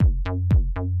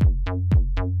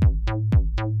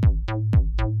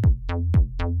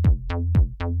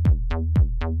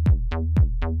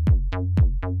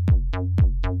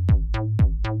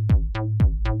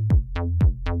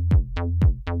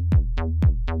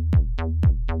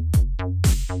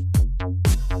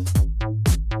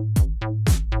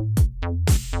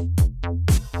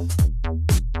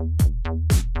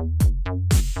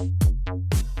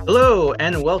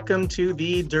And welcome to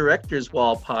the Director's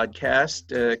Wall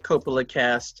podcast, Coppola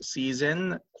cast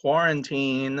season,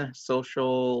 quarantine,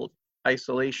 social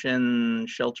isolation,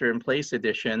 shelter in place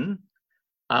edition.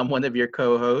 I'm one of your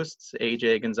co-hosts,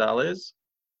 AJ Gonzalez.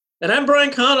 And I'm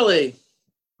Brian Connolly.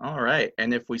 All right.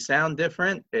 And if we sound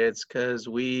different, it's because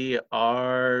we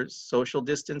are social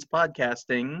distance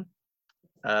podcasting,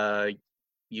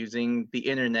 using the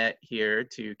internet here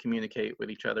to communicate with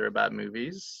each other about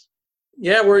movies.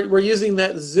 Yeah, we're using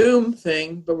that Zoom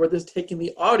thing, but we're just taking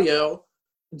the audio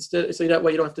instead, so that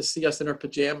way you don't have to see us in our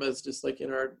pajamas, just like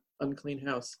in our unclean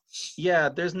house. Yeah,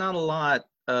 there's not a lot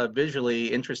visually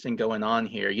interesting going on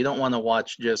here. You don't want to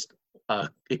watch just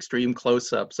extreme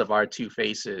close-ups of our two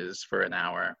faces for an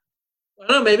hour. I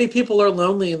don't know, maybe people are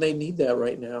lonely and they need that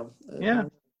right now. Yeah.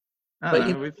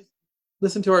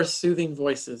 Listen to our soothing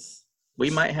voices. We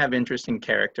might have interesting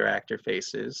character actor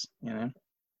faces, you know.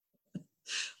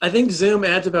 I think Zoom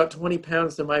adds about 20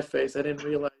 pounds to my face. I didn't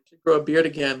realize I should grow a beard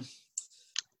again.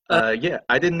 Yeah,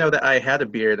 I didn't know that I had a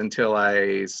beard until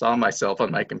I saw myself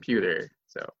on my computer.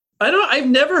 So I've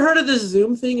never heard of this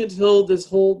Zoom thing until this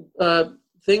whole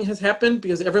thing has happened,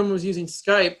 because everyone was using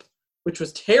Skype, which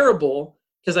was terrible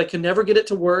because I could never get it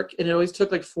to work, and it always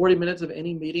took like 40 minutes of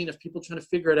any meeting of people trying to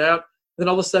figure it out. Then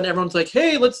all of a sudden everyone's like,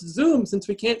 hey, let's Zoom since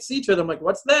we can't see each other. I'm like,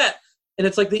 what's that? And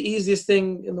it's like the easiest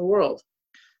thing in the world.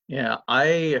 Yeah,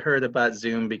 I heard about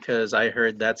Zoom because I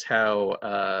heard that's how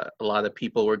a lot of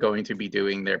people were going to be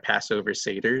doing their Passover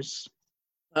Seders.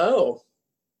 Oh.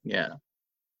 Yeah.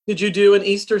 Did you do an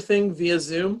Easter thing via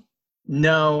Zoom?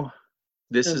 No,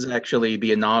 this is actually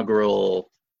the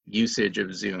inaugural usage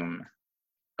of Zoom.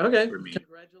 Okay,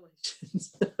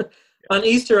 congratulations. On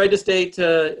Easter, I just ate,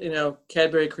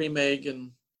 Cadbury cream egg,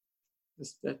 and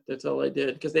that's all I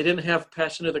did, because they didn't have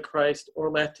Passion of the Christ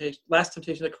or Last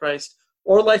Temptation of the Christ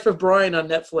or Life of Brian on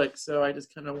Netflix, so I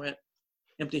just kind of went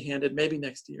empty-handed. Maybe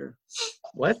next year.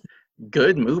 What?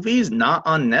 Good movies not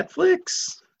on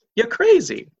Netflix? You're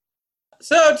crazy.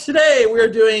 So today we're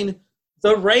doing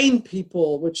The Rain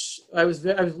People, which I've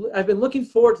been looking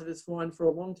forward to this one for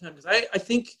a long time, because I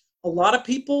think a lot of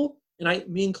people, and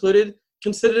me included,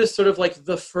 consider this sort of like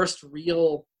the first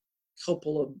real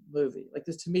Coppola movie. Like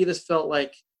this, to me, this felt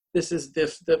like this is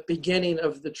the beginning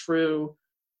of the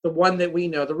one that we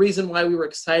know, the reason why we were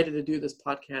excited to do this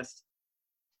podcast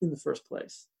in the first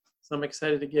place. So I'm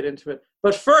excited to get into it.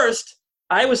 But first,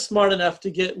 I was smart enough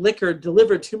to get liquor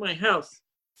delivered to my house.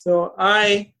 So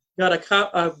I got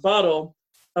a bottle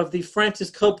of the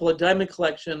Francis Coppola Diamond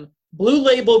Collection Blue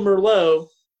Label Merlot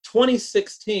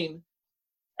 2016.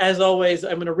 As always,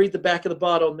 I'm going to read the back of the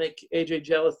bottle, make AJ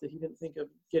jealous that he didn't think of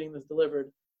getting this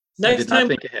delivered. I did not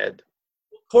think ahead.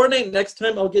 Coordinate next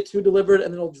time. I'll get two delivered,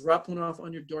 and then I'll drop one off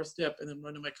on your doorstep, and then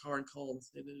run to my car and call and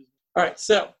say that. All right,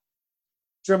 so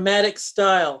dramatic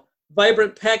style,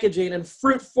 vibrant packaging, and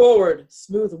fruit-forward,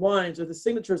 smooth wines are the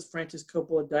signatures Francis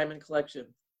Coppola Diamond Collection.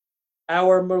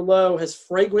 Our Merlot has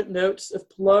fragrant notes of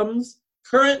plums,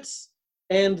 currants,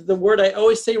 and the word I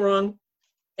always say wrong,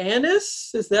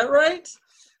 anise. Is that right?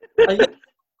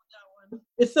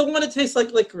 It's the one that tastes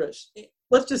like licorice.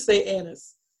 Let's just say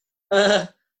anise.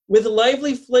 With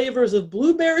lively flavors of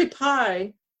blueberry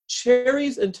pie,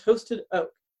 cherries, and toasted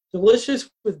oak. Delicious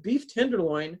with beef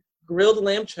tenderloin, grilled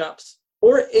lamb chops,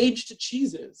 or aged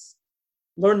cheeses.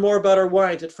 Learn more about our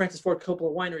wines at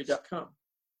francisfordcoppolawinery.com.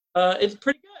 It's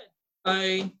pretty good.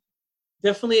 I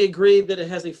definitely agree that it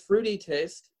has a fruity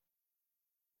taste.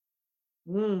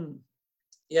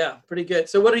 Yeah, pretty good.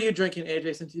 So what are you drinking,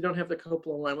 AJ, since you don't have the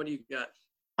Coppola wine? What do you got?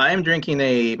 I'm drinking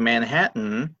a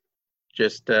Manhattan,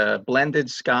 just blended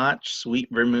scotch, sweet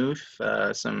vermouth,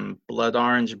 some blood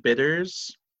orange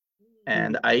bitters,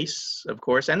 and ice, of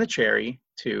course, and a cherry,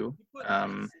 too.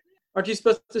 Aren't you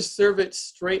supposed to serve it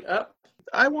straight up?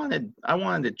 I wanted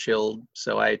it chilled,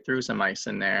 so I threw some ice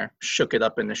in there, shook it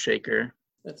up in the shaker.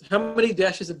 How many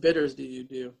dashes of bitters do you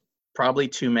do? Probably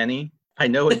too many. I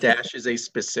know a dash is a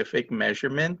specific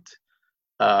measurement,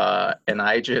 and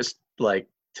I just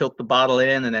tilt the bottle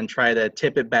in and then try to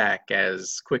tip it back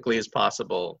as quickly as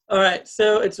possible. All right,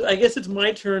 so I guess it's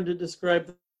my turn to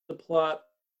describe the plot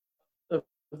of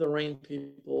The Rain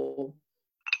People,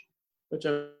 which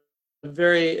I'm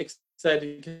very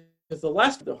excited because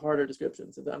the harder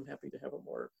descriptions, and I'm happy to have a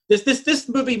more this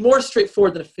movie more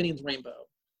straightforward than a Finian's Rainbow.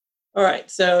 All right,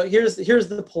 so here's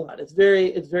the plot. It's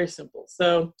very simple.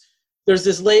 So there's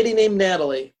this lady named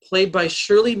Natalie, played by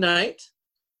Shirley Knight.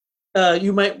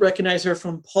 You might recognize her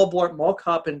from Paul Blart Mall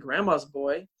Cop and Grandma's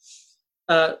Boy.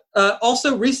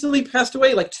 Also recently passed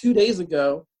away like 2 days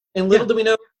ago. And little do we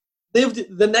know,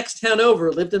 lived the next town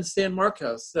over, lived in San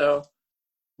Marcos. So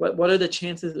what are the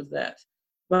chances of that?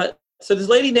 But so this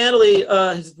lady, Natalie,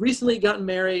 has recently gotten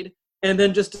married and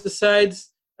then just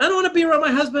decides, I don't want to be around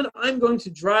my husband. I'm going to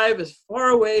drive as far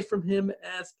away from him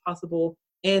as possible.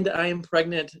 And I am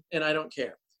pregnant and I don't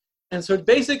care. And so it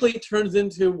basically turns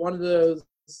into one of those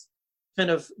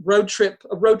kind of a road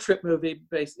trip movie.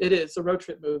 It is a road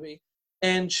trip movie.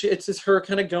 And it's just her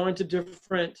kind of going to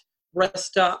different rest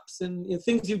stops and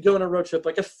things you go on a road trip,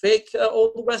 like a fake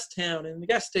old West town and a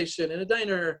gas station and a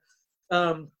diner.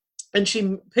 And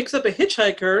she picks up a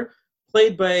hitchhiker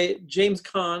played by James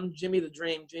Caan, Jimmy the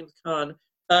Dream, James Caan.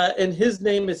 And his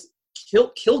name is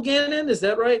Kilgannon, is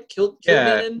that right?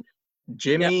 Kilgannon?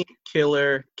 Jimmy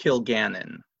Killer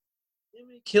Kilgannon.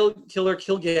 Jimmy Killer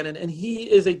Kilgannon. And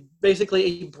he is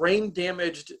basically a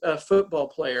brain-damaged football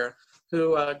player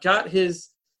who got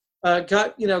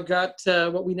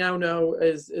what we now know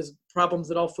as problems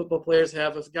that all football players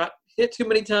have. Got hit too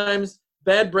many times,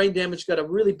 bad brain damage, got a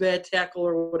really bad tackle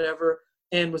or whatever,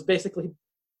 and was basically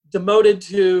demoted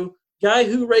to guy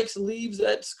who rakes leaves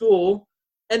at school.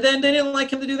 And then they didn't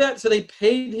like him to do that, so they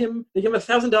paid him. They gave him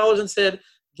 $1,000 and said,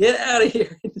 "Get out of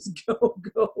here and just go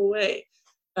away."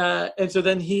 And so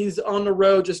then he's on the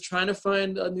road just trying to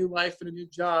find a new life and a new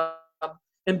job.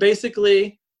 And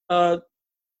basically,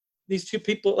 these two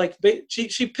people,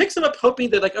 she picks him up hoping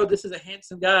that, like, oh, this is a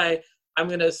handsome guy. I'm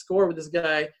going to score with this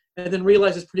guy. And then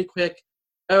realizes pretty quick,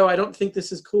 oh, I don't think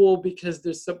this is cool because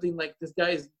there's something like this guy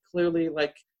is clearly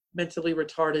like mentally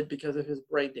retarded because of his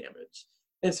brain damage.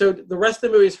 And so the rest of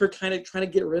the movie is her kind of trying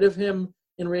to get rid of him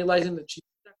and realizing that she's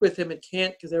stuck with him and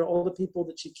can't because they're all the people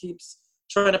that she keeps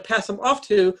trying to pass him off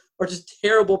to are just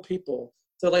terrible people.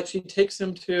 So like she takes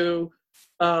him to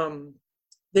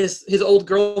his old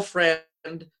girlfriend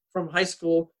from high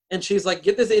school, and she's like,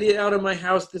 "Get this idiot out of my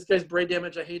house. This guy's brain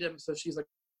damaged. I hate him." So she's like,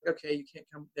 "Okay, you can't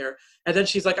come there." And then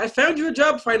she's like, "I found you a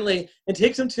job finally," and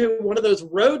takes him to one of those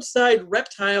roadside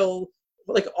reptile,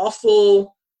 like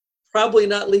awful, probably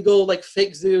not legal, like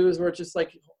fake zoos where it's just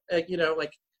like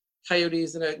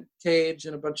coyotes in a cage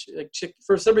and a bunch of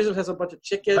for some reason it has a bunch of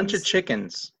chickens. Bunch of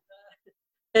chickens.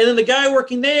 And then the guy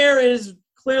working there is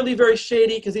clearly very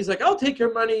shady because he's like, "I'll take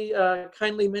your money,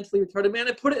 kindly mentally retarded man,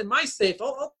 and put it in my safe.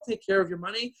 I'll take care of your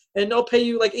money, and I'll pay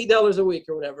you like $8 a week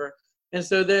or whatever." And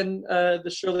so then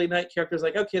the Shirley Knight character is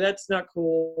like, "Okay, that's not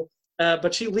cool,"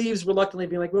 but she leaves reluctantly,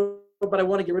 being like, "Well, but I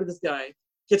want to get rid of this guy."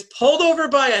 Gets pulled over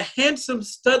by a handsome,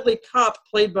 studly cop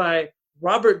played by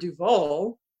Robert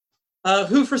Duvall,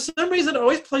 who for some reason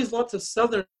always plays lots of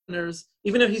Southerners,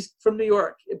 even though he's from New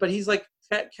York. But he's like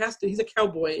casted. He's a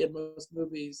cowboy in most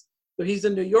movies. So he's a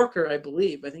New Yorker, I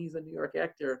believe. I think he's a New York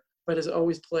actor, but has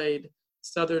always played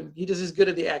Southern. He just is good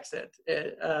at the accent.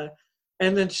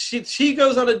 And then she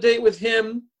goes on a date with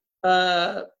him.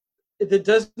 It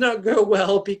does not go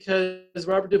well because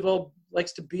Robert Duvall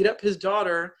likes to beat up his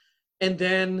daughter, and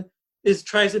then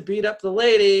tries to beat up the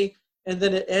lady, and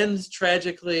then it ends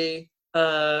tragically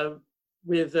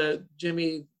with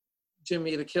Jimmy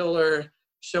the killer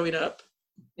showing up,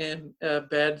 and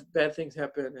bad things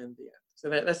happen in the end. So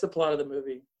that's the plot of the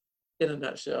movie in a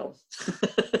nutshell.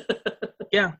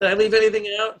 Yeah. Did I leave anything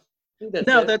out?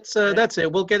 That's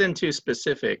it. We'll get into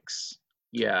specifics.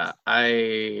 Yeah,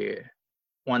 I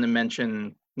want to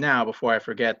mention now before I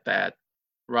forget that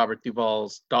Robert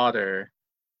Duvall's daughter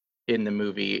in the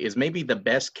movie is maybe the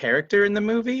best character in the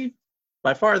movie,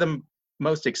 by far the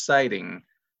most exciting.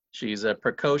 She's a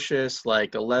precocious,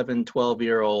 like 11,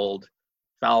 12-year-old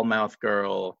foul-mouthed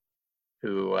girl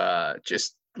who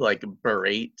just like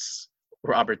berates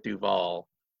Robert Duvall,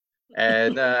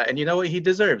 and you know what, he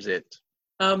deserves it.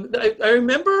 I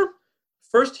remember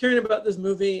first hearing about this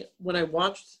movie when I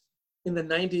watched in the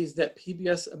 90s that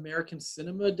PBS American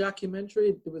Cinema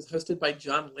documentary. It was hosted by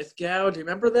John Lithgow. Do you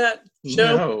remember that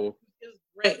show? No. It was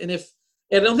great. And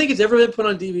I don't think it's ever been put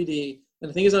on DVD,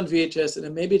 and I think it's on VHS, and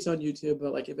then maybe it's on YouTube,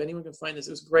 but like if anyone can find this,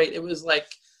 it was great. It was like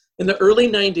in the early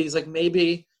 90s, like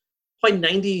maybe probably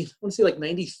 90, I want to say like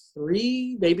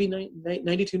 93, maybe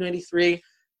 92, 93.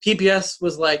 PBS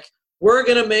was like, we're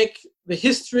going to make the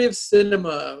history of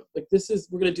cinema. Like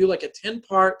we're going to do like a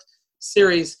 10-part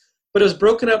series, but it was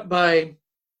broken up by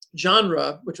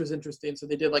genre, which was interesting. So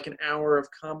they did like an hour of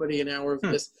comedy, an hour of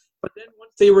this. But then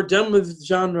once they were done with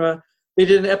genre, they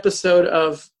did an episode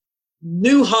of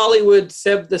New Hollywood,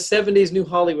 the 70s New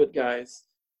Hollywood guys.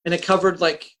 And it covered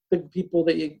like the people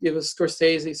it was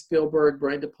Scorsese, Spielberg,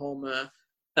 Brian De Palma,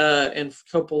 and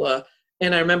Coppola.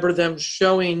 And I remember them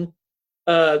showing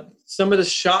some of the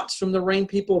shots from the Rain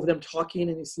People of them talking,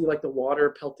 and you see like the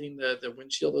water pelting the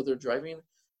windshield of their driving.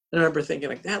 And I remember thinking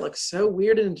like, that looks so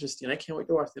weird and interesting. I can't wait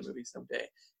to watch that movie someday.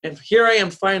 And here I am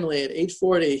finally at age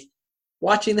 40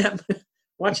 watching that movie.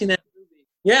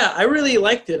 Yeah, I really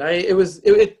liked it.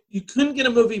 You couldn't get a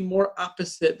movie more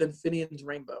opposite than Finian's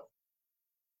Rainbow,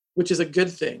 which is a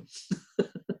good thing.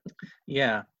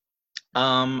 Yeah.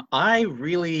 I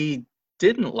really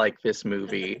didn't like this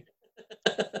movie.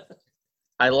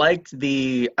 I liked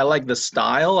the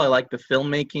style. I liked the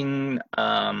filmmaking,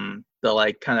 the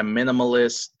like kind of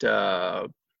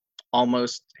minimalist,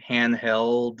 almost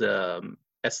handheld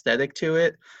aesthetic to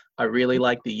it. I really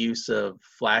like the use of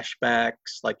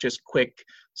flashbacks, like just quick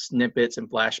snippets and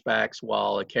flashbacks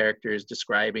while a character is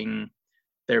describing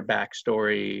their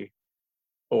backstory,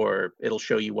 or it'll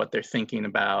show you what they're thinking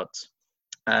about.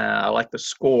 I like the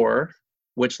score,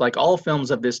 which, like all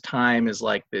films of this time, is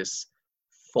like this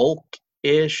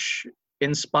folk-ish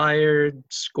inspired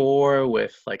score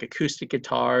with like acoustic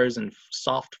guitars and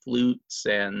soft flutes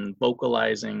and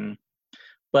vocalizing.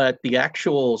 But the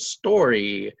actual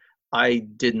story, I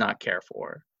did not care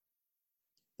for.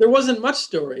 There wasn't much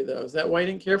story though. Is that why you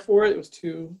didn't care for it? It was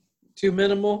too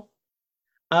minimal.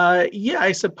 Yeah,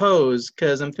 I suppose,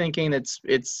 because I'm thinking it's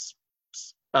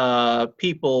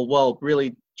people, well,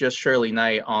 really just Shirley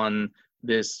Knight on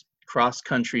this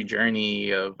cross-country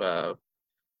journey of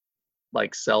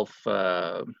like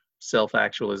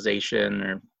self-actualization,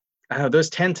 or I don't know, those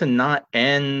tend to not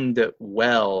end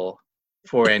well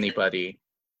for anybody.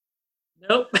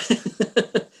 Nope.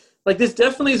 Like this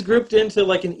definitely is grouped into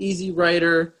like an Easy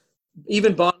Rider,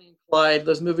 even Bonnie and Clyde,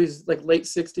 those movies like late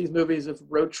 60s movies of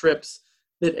road trips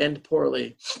that end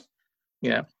poorly.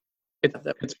 Yeah.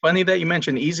 It's funny that you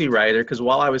mentioned Easy Rider, because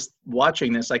while I was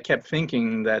watching this, I kept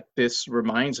thinking that this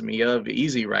reminds me of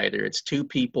Easy Rider. It's two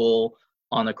people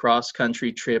on a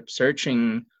cross-country trip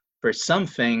searching for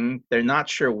something. They're not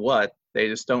sure what. They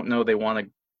just don't know they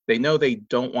know they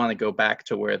don't want to go back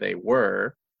to where they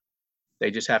were. They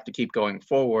just have to keep going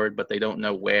forward, but they don't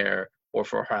know where or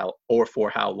for how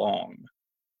long.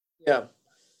 Yeah.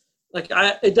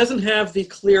 It doesn't have the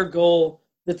clear goal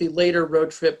that the later road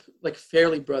trip, like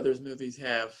Farrelly Brothers movies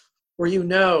have, where you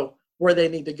know where they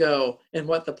need to go and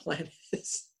what the plan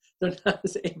is. They're not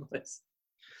as aimless.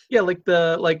 Yeah, like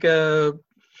in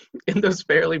those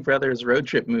Farrelly Brothers road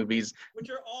trip movies,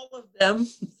 which are all of them.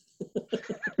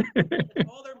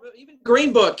 Even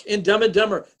Green Book and Dumb and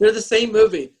Dumber, they're the same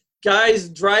movie. Guys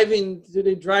driving,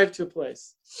 they drive to a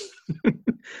place.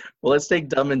 Well, let's take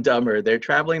Dumb and Dumber. They're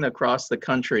traveling across the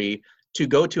country to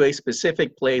go to a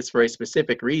specific place for a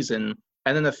specific reason,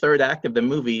 and then the third act of the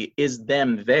movie is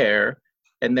them there,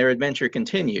 and their adventure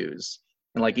continues.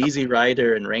 And like Easy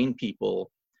Rider and Rain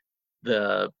People,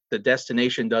 the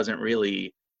destination doesn't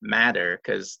really matter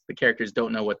because the characters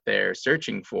don't know what they're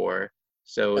searching for.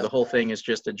 So the whole thing is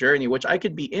just a journey, which I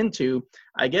could be into,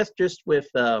 I guess, just with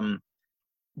the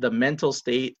mental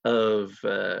state of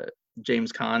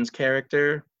James Caan's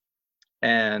character.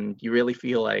 And you really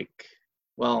feel like,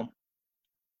 well,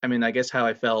 I mean, I guess how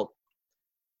I felt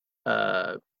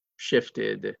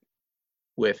shifted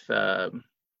with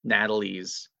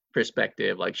Natalie's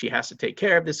perspective. Like, she has to take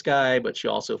care of this guy, but she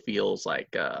also feels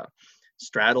like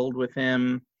straddled with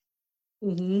him.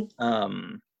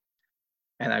 Mm-hmm.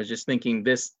 And I was just thinking,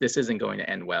 this isn't going to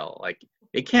end well. Like,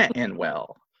 it can't end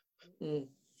well. Mm.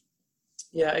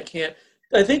 Yeah, it can't.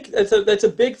 I think that's a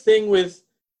big thing with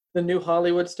the new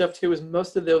Hollywood stuff too. Is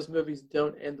most of those movies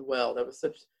don't end well.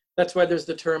 That's why there's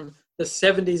the term the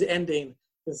 70s ending.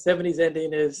 The 70s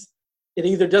ending is it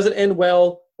either doesn't end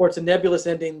well or it's a nebulous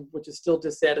ending, which is still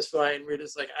dissatisfying. We're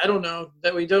just like, I don't know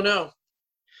that we don't know. And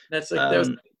that's like there was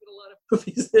a lot of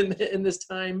movies in this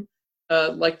time.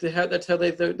 Like to have that's how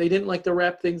they didn't like to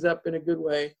wrap things up in a good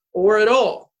way or at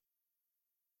all.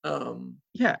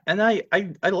 Yeah, and I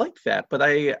like that, but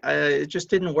it just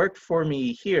didn't work for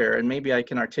me here, and maybe I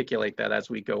can articulate that as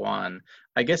we go on.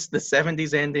 I guess the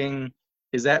 70s ending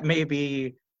is that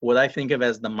maybe what I think of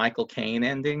as the Michael Caine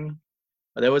ending.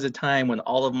 There was a time when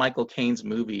all of Michael Caine's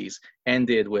movies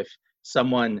ended with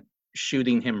someone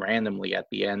shooting him randomly at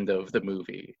the end of the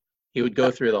movie. He would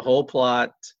go through the whole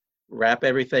plot, wrap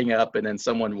everything up, and then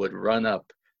someone would run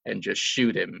up and just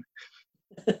shoot him.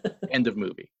 End of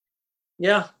movie.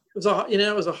 Yeah,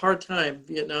 it was a hard time.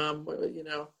 Vietnam,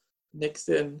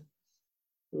 Nixon.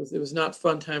 It was not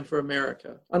fun time for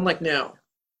America. Unlike now.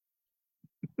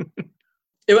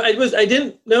 I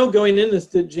didn't know going in this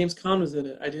that James Caan was in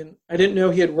it. I didn't know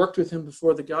he had worked with him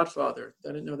before The Godfather. I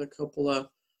didn't know that Coppola,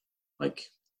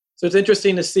 so it's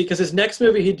interesting to see because his next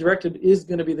movie he directed is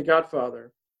going to be The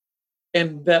Godfather,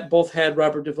 and that both had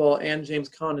Robert Duvall and James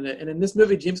Caan in it. And in this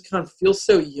movie, James Caan feels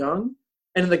so young,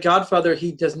 and in The Godfather,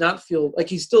 he does not feel like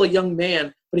he's still a young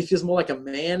man, but he feels more like a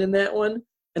man in that one.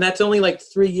 And that's only like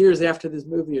 3 years after this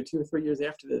movie, or 2 or 3 years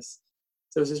after this.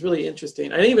 So it's just really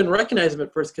interesting. I didn't even recognize him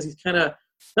at first because he's kind of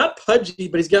not pudgy,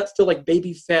 but he's got still like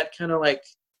baby fat, kind of like,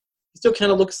 he still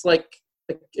kind of looks like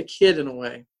a kid in a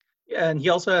way. Yeah, and he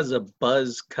also has a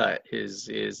buzz cut. His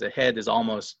head is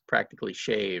almost practically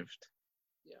shaved.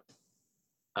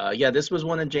 Yeah, this was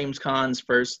one of James Caan's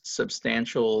first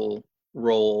substantial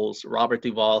roles. Robert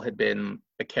Duvall had been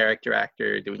a character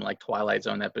actor doing like Twilight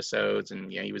Zone episodes,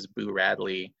 and he was Boo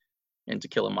Radley in To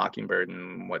Kill a Mockingbird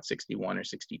in 61 or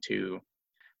 62.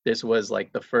 This was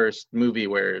like the first movie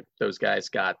where those guys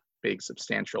got big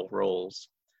substantial roles.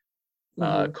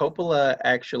 Coppola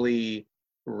actually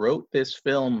wrote this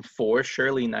film for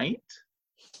Shirley Knight.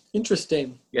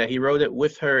 Interesting. Yeah, he wrote it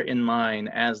with her in mind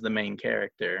as the main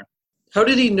character. How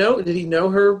did he know? Did he know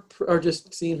her, or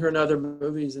just seen her in other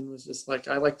movies and was just like,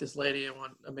 I like this lady, I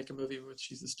want to make a movie with,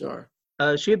 she's a star?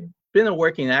 She had been a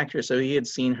working actress, so he had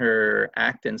seen her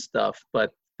act and stuff,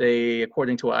 but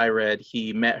according to what I read,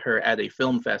 he met her at a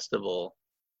film festival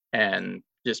and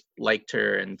just liked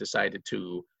her and decided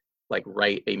to like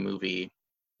write a movie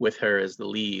with her as the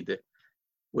lead,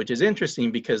 which is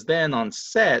interesting because then on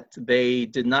set, they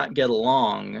did not get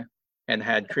along and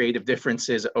had creative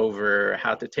differences over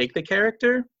how to take the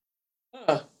character.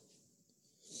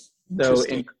 So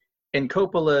in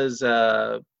Coppola's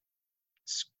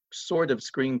sort of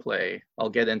screenplay, I'll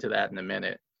get into that in a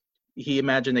minute, he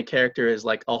imagined the character as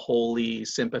like a wholly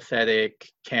sympathetic,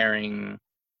 caring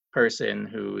person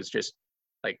who is just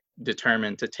like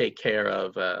determined to take care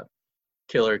of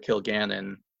Killer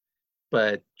Kilgannon.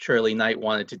 But Shirley Knight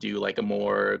wanted to do like a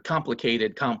more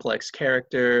complicated, complex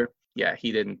character. Yeah,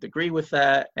 he didn't agree with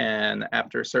that. And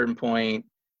after a certain point,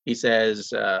 he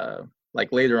says,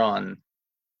 like later on,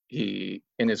 in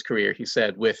his career, he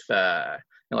said with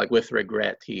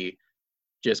regret, he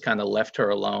just kind of left her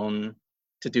alone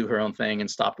to do her own thing and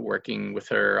stopped working with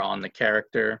her on the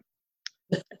character,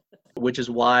 which is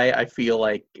why I feel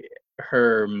like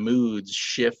her moods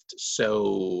shift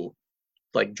so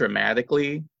like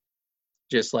dramatically.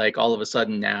 Just like all of a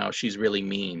sudden now she's really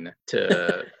mean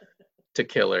to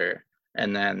Killer,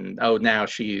 and then now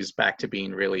she's back to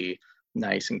being really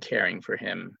nice and caring for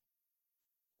him.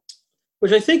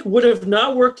 Which I think would have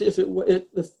not worked if it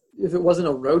wasn't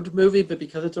a road movie, but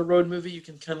because it's a road movie, you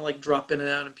can kind of like drop in and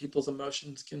out, and people's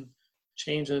emotions can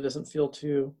change, and it doesn't feel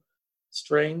too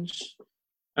strange.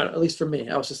 At least for me,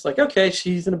 I was just like, okay,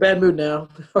 she's in a bad mood now,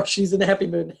 or she's in a happy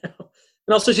mood now.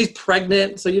 And also she's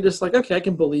pregnant, so you're just like, okay, I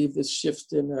can believe this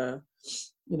shift in, the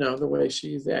way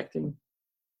she's acting.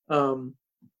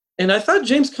 And I thought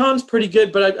James Caan's pretty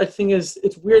good, but I think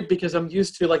it's weird because I'm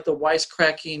used to like the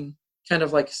wisecracking kind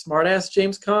of like smartass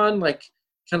James Caan, like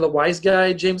kind of the wise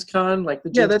guy James Caan, like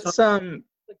the James Caan,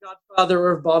 the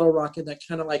Godfather of Bottle Rocket, that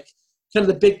kind of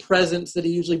the big presence that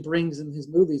he usually brings in his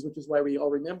movies, which is why we all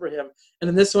remember him. And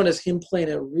then this one is him playing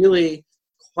a really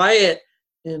quiet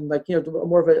and like,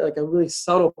 more of a really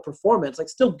subtle performance, like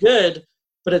still good,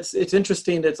 but it's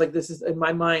interesting. It's like, this is in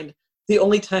my mind the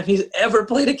only time he's ever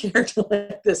played a character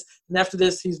like this. And after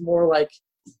this, he's more like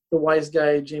the wise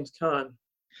guy James Caan.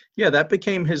 Yeah, that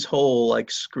became his whole like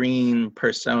screen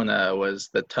persona, was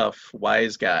the tough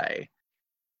wise guy.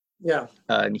 Yeah.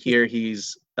 And here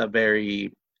he's a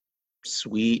very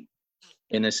sweet,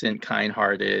 innocent,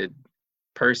 kind-hearted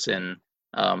person.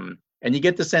 And you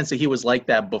get the sense that he was like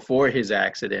that before his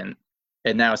accident.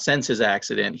 And now since his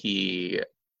accident, he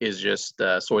is just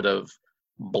sort of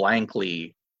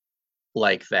blankly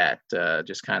like that,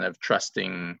 just kind of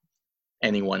trusting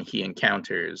anyone he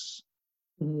encounters.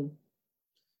 Mm-hmm.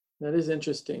 That is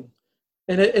interesting.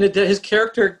 And his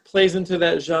character plays into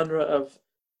that genre of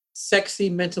sexy,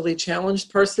 mentally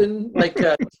challenged person, like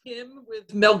Tim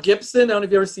with Mel Gibson. I don't know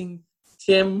if you've ever seen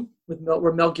Tim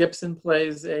where Mel Gibson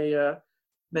plays a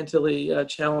mentally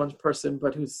challenged person,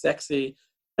 but who's sexy.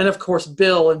 And of course,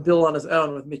 Bill on His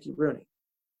Own with Mickey Rooney.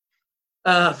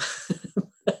 I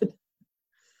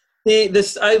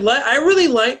really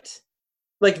liked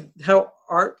like how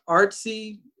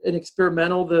artsy and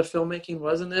experimental the filmmaking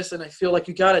was in this, and I feel like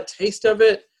you got a taste of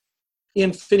it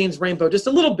in Finian's Rainbow, just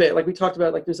a little bit. Like we talked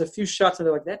about, like there's a few shots and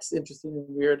they're like, that's interesting and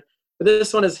weird. But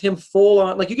this one is him full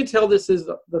on, like you can tell this is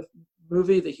the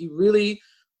movie that he really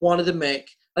wanted to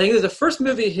make. I think it was the first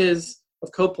movie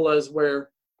of Coppola's where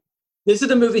this is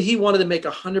the movie he wanted to make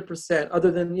 100%,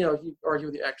 other than, he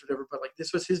argued with the actor or whatever, but like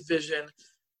this was his vision.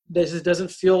 This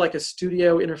doesn't feel like a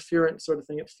studio interference sort of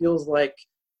thing. It feels like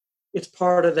it's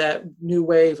part of that new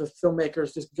wave of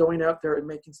filmmakers just going out there and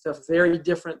making stuff very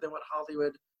different than what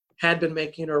Hollywood had been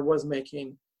making or was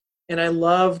making. And I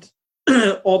loved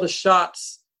all the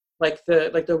shots, like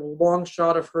the long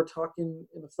shot of her talking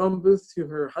in the phone booth to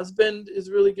her husband is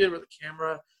really good, where the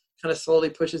camera kind of slowly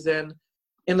pushes in.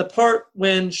 And the part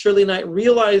when Shirley Knight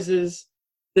realizes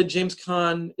that James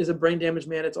Caan is a brain damaged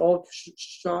man. It's all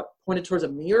shot pointed towards a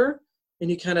mirror, and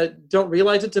you kind of don't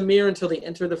realize it's a mirror until they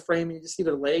enter the frame and you just see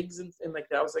their legs, and like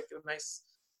that was like a nice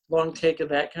long take of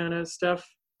that kind of stuff.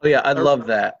 Oh yeah, I love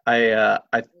that. I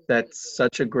that's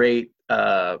such a great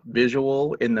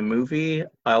visual in the movie.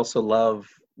 I also love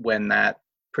when that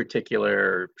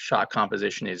particular shot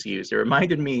composition is used. It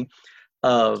reminded me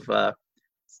of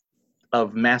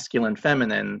Masculine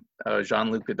Feminine,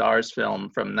 Jean-Luc Godard's film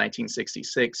from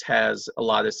 1966, has a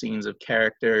lot of scenes of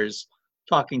characters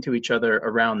talking to each other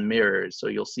around mirrors. So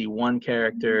you'll see one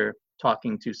character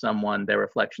talking to someone, their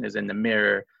reflection is in the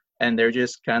mirror, and they're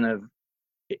just kind of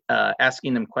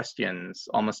asking them questions,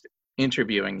 almost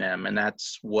interviewing them. And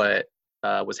that's what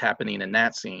was happening in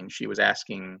that scene. She was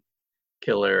asking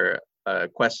Killer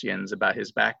questions about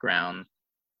his background.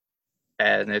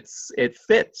 And it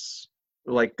fits.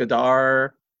 Like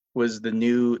Godard was the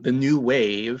new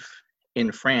wave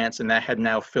in France, and that had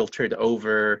now filtered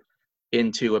over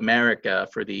into America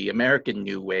for the American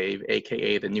new wave,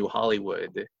 aka the new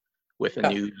Hollywood, with a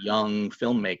new young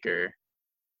filmmaker.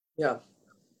 Yeah,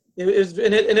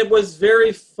 it was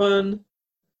very fun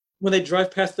when they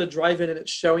drive past the drive-in and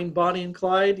it's showing Bonnie and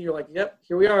Clyde. You're like, yep,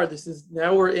 here we are.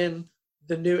 Now we're in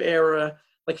the new era.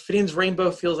 Like Finian's Rainbow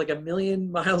feels like a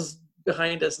million miles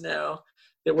behind us now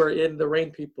that we're in the Rain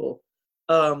People.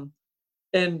 It's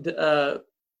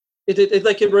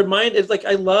like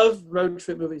I love road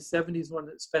trip movies, 70s one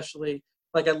especially.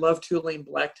 Like I love Two Lane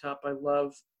Blacktop. I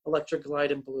love Electric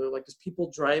Glide in Blue. Like just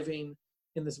people driving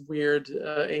in this weird,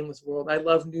 aimless world. I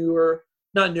love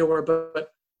not newer,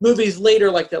 but movies later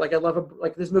like that. Like I love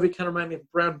like this movie kind of reminded me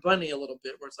of Brown Bunny a little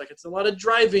bit, where it's like it's a lot of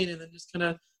driving and then just kind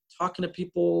of talking to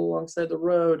people alongside the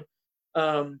road.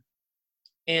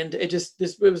 And it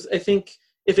was, I think,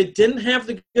 if it didn't have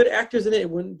the good actors in it, it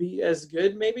wouldn't be as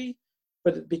good, maybe.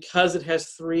 But because it has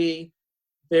three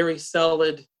very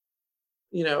solid,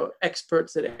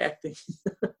 experts at acting,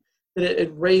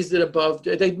 it raised it above.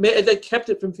 They kept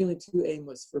it from feeling too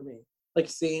aimless for me. Like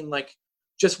seeing, like,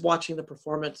 just watching the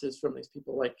performances from these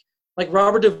people. Like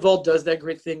Robert Duvall does that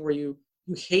great thing where you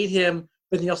hate him,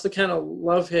 but you also kind of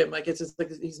love him. Like it's just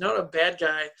like he's not a bad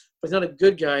guy, but he's not a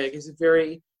good guy. Like, he's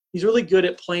really good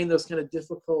at playing those kind of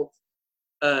difficult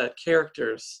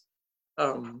characters.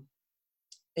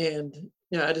 And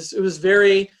yeah,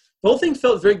 the whole thing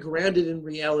felt very grounded in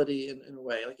reality in a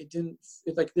way.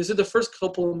 Like this is the first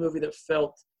Coppola movie that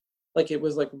felt like it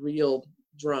was like real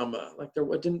drama. Like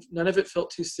none of it felt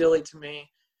too silly to me.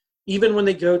 Even when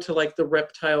they go to like the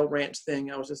reptile ranch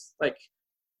thing, I was just like,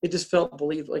 it just felt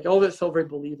believable. Like all of it felt very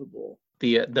believable.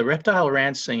 The reptile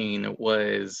ranch scene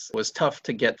was tough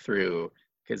to get through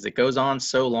because it goes on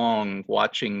so long.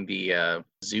 Watching the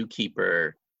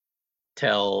zookeeper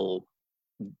tell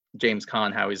James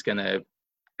Caan how he's gonna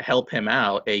help him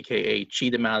out, aka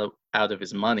cheat him out of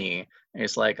his money, and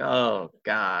it's like, oh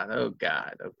god.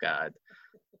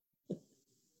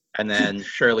 And then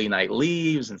Shirley Knight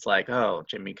leaves, and it's like, oh,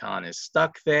 Jimmy Caan is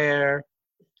stuck there.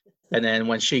 And then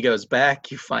when she goes back,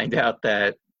 you find out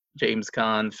that James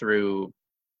Caan, through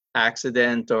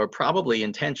accident or probably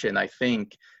intention, I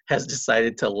think, has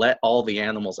decided to let all the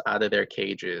animals out of their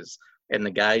cages, and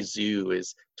the guy's zoo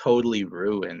is totally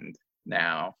ruined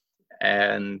now.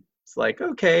 And it's like,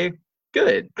 okay,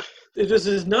 good. This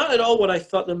is not at all what I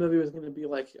thought the movie was going to be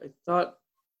like. I thought,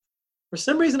 for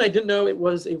some reason, I didn't know it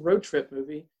was a road trip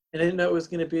movie, and I didn't know it was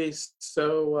going to be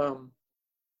so.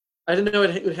 I didn't know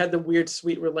it had the weird,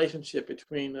 sweet relationship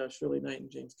between Shirley Knight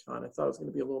and James Caan. I thought it was going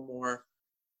to be a little more.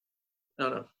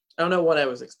 I don't know what I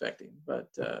was expecting, but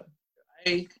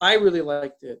I really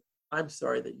liked it. I'm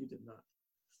sorry that you did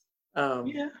not.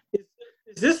 Yeah.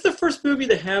 Is this the first movie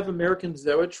to have American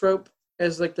Zoetrope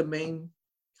as like the main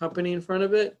company in front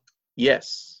of it?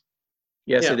 Yes,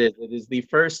 yeah. It is. It is the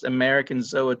first American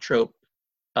Zoetrope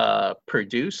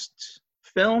produced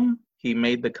film. He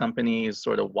made the company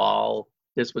sort of while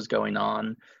this was going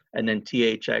on, and then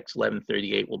THX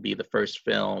 1138 will be the first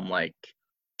film like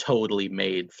totally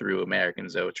made through American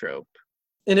Zoetrope.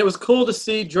 And it was cool to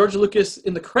see George Lucas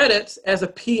in the credits as a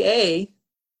PA.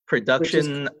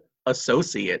 Production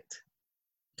associate.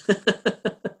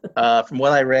 From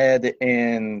what I read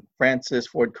in Francis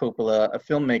Ford Coppola, A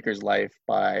Filmmaker's Life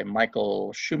by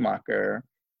Michael Schumacher,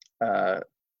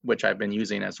 which I've been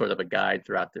using as sort of a guide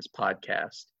throughout this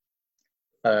podcast,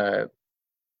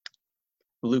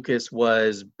 Lucas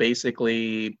was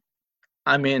basically,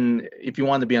 if you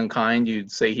wanted to be unkind,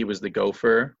 you'd say he was the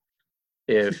gopher.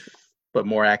 But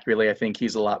more accurately, I think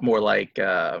he's a lot more like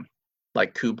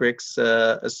Kubrick's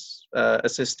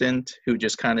assistant, who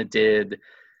just kind of did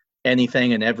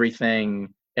anything and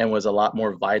everything and was a lot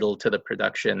more vital to the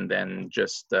production than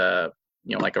just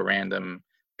like a random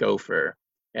gopher.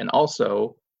 And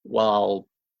also, while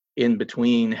in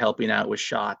between helping out with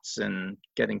shots and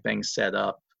getting things set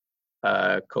up,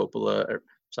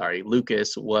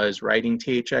 Lucas was writing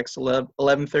THX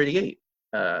 1138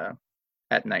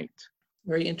 at night.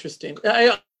 Very interesting.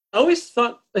 I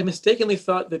mistakenly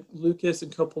thought that Lucas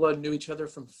and Coppola knew each other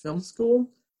from film school.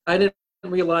 I didn't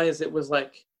realize it was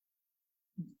like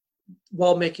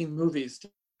while making movies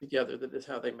together that is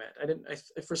how they met.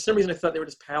 For some reason I thought they were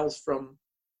just pals from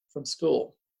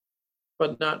school,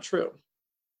 but not true.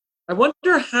 I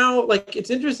wonder how, like, it's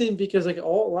interesting because like a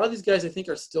lot of these guys I think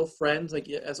are still friends, like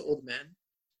as old men.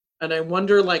 And I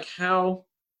wonder like how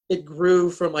it grew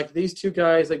from like these two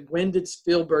guys, like when did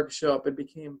Spielberg show up and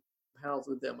became pals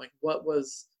with them? Like what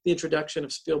was the introduction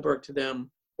of Spielberg to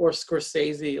them, or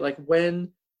Scorsese? Like when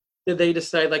did they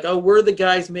decide like, oh, we're the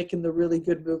guys making the really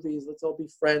good movies, let's all be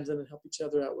friends and help each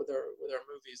other out with our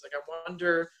movies? Like I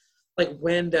wonder like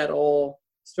when that all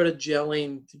started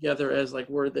gelling together as like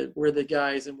we're the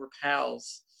guys and we're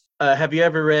pals. Have you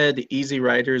ever read Easy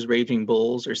Riders, Raging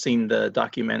Bulls, or seen the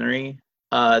documentary?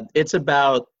 It's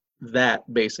about that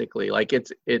basically. Like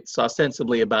it's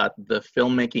ostensibly about the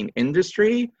filmmaking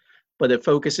industry, but it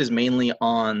focuses mainly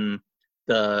on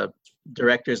the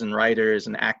directors and writers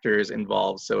and actors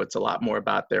involved. So it's a lot more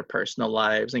about their personal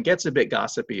lives and gets a bit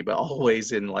gossipy, but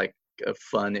always in like a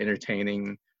fun,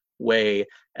 entertaining way.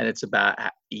 And it's about,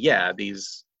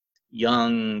 these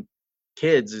young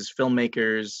kids as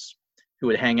filmmakers who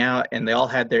would hang out, and they all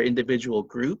had their individual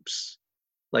groups.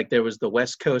 Like there was the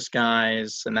West Coast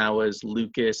guys, and that was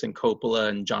Lucas and Coppola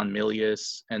and John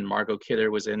Milius, and Margot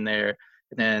Kidder was in there.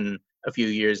 And then a few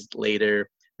years later,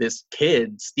 this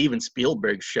kid, Steven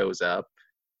Spielberg, shows up,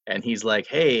 and he's like,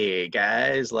 hey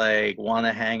guys, like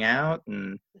wanna hang out?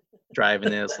 And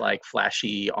driving this like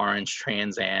flashy orange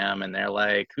Trans Am, and they're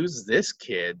like, who's this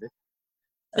kid?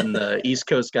 And the East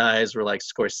Coast guys were like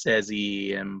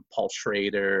Scorsese and Paul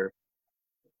Schrader.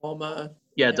 Palma.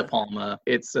 Yeah, De Palma.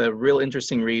 It's a real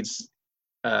interesting read,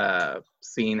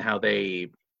 seeing how they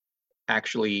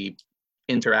actually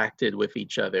interacted with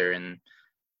each other and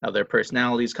how their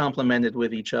personalities complemented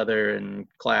with each other and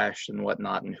clashed and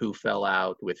whatnot, and who fell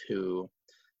out with who.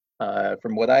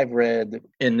 From what I've read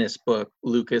in this book,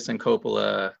 Lucas and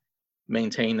Coppola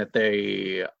maintain that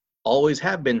they always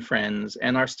have been friends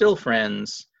and are still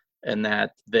friends, and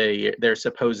that their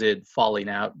supposed falling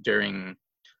out during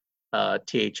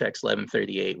THX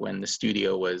 1138 when the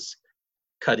studio was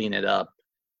cutting it up,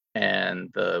 and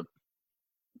the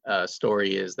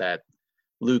story is that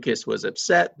Lucas was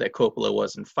upset that Coppola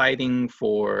wasn't fighting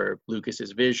for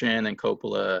Lucas's vision, and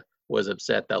Coppola was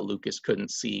upset that Lucas couldn't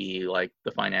see like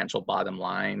the financial bottom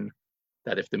line,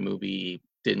 that if the movie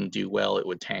didn't do well, it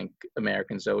would tank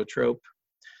American Zoetrope.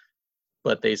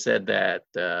 But they said that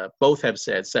both have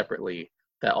said separately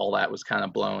that all that was kind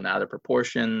of blown out of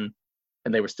proportion,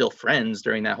 and they were still friends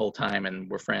during that whole time, and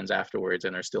were friends afterwards,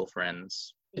 and are still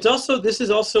friends. This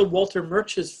is also Walter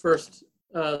Murch's first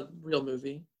real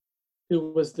movie,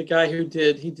 who was the guy who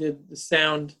did the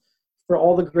sound for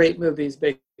all the great movies,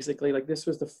 basically. Like this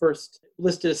was the first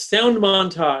listed as sound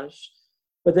montage,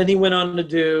 but then he went on to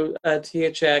do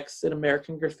THX and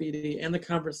American Graffiti and The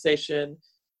Conversation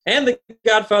and The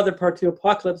Godfather Part 2,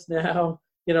 Apocalypse Now,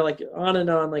 like on and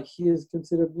on. Like he is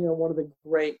considered, one of the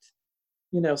great,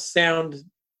 sound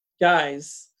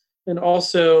guys, and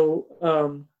also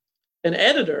an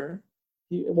editor.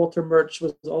 Walter Murch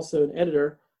was also an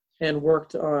editor and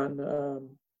worked on,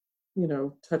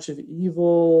 Touch of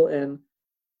Evil and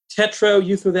Tetro,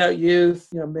 Youth Without Youth,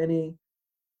 many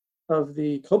of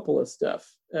the Coppola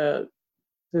stuff. There's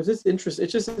this interest.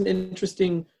 It's just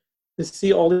interesting to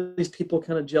see all these people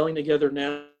kind of gelling together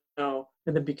now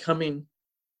and then becoming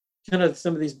kind of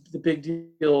some of the big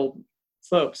deal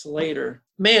folks later.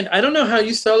 Man, I don't know how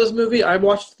you saw this movie. I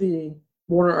watched the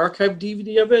Warner Archive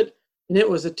DVD of it, and it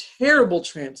was a terrible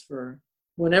transfer.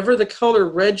 Whenever the color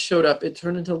red showed up, it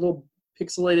turned into little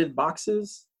pixelated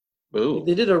boxes. Ooh.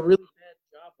 They did a really bad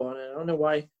job on it. I don't know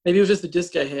why. Maybe it was just the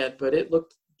disc I had, but it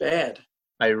looked bad.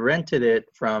 I rented it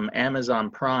from Amazon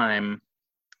Prime,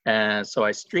 and so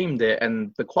I streamed it,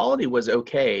 and the quality was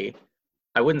okay.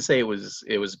 I wouldn't say it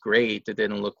was great. It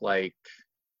didn't look like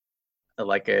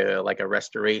a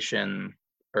restoration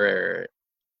or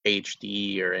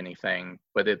HD or anything,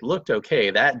 but it looked okay.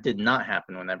 That did not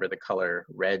happen whenever the color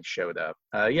red showed up.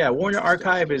 Warner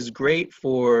Archive is great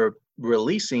for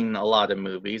releasing a lot of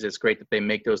movies. It's great that they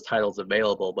make those titles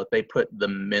available, but they put the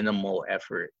minimal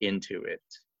effort into it.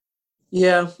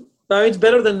 Yeah, it's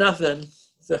better than nothing.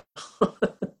 So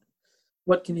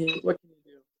what can you do?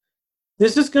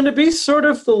 This is going to be sort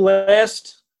of the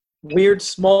last weird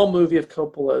small movie of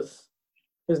Coppola's,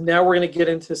 because now we're going to get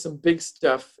into some big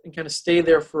stuff and kind of stay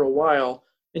there for a while.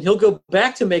 And he'll go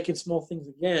back to making small things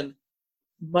again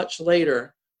much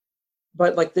later.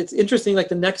 But like it's interesting, like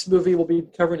the next movie we'll be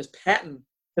covering is Patton,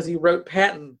 because he wrote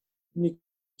Patton. And you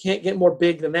can't get more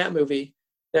big than that movie.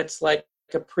 That's like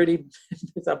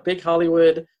it's a big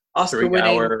Hollywood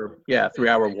Oscar-winning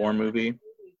 3-hour war movie.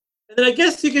 And then I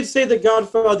guess you could say The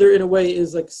Godfather in a way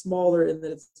is like smaller in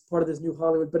that it's part of this new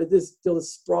Hollywood, but it is still a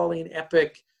sprawling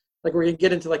epic. Like we're gonna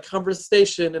get into like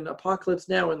Conversation and Apocalypse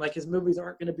Now, and like his movies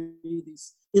aren't gonna be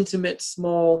these intimate,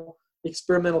 small,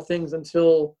 experimental things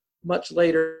until much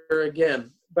later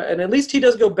again. And at least he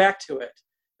does go back to it.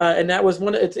 And that was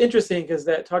it's interesting because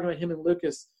that talking about him and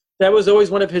Lucas, that was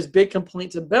always one of his big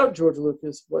complaints about George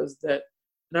Lucas was that,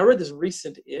 and I read this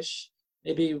recent-ish,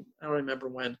 maybe I don't remember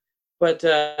when, but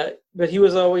he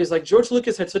was always like, George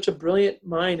Lucas had such a brilliant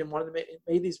mind and wanted to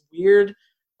made these weird,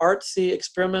 artsy,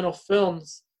 experimental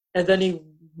films, and then he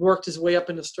worked his way up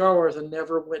into Star Wars and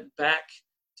never went back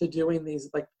to doing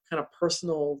these like kind of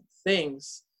personal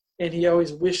things. And he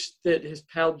always wished that his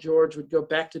pal George would go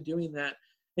back to doing that.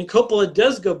 And Coppola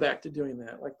does go back to doing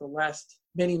that. Like the last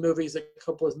many movies that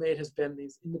Coppola's made has been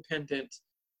these independent,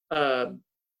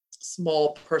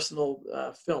 small, personal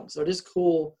films. So it is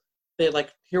cool that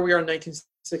like here we are in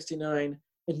 1969,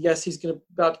 and yes, he's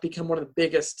about to become one of the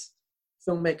biggest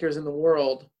filmmakers in the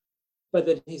world, but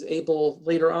that he's able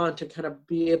later on to kind of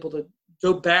be able to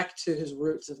go back to his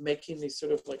roots of making these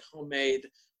sort of like homemade,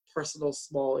 personal,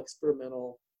 small,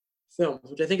 experimental films,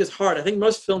 which I think is hard. I think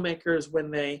most filmmakers,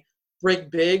 when they break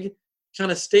big,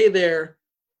 kind of stay there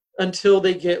until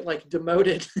they get like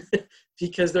demoted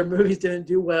because their movies didn't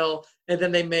do well, and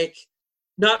then they make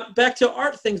not back to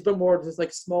art things, but more just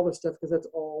like smaller stuff, because that's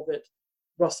all that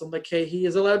Russell McKay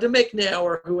is allowed to make now,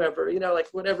 or whoever, you know, like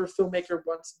whatever filmmaker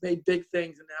once made big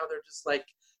things and now they're just like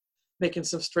making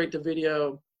some straight to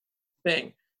video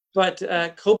thing. But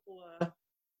Coppola,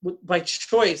 by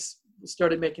choice,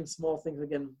 started making small things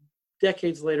again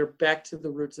decades later, back to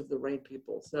the roots of the Rain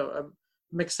People. So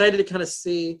I'm excited to kind of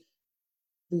see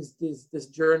this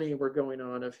journey we're going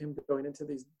on of him going into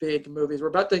these big movies. We're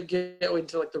about to get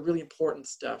into like the really important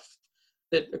stuff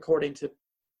that, according to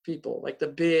people, like the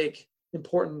big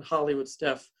important Hollywood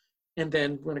stuff, and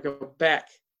then we're going to go back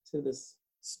to this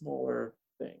smaller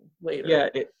thing later. Yeah,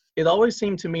 it always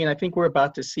seemed to me, and I think we're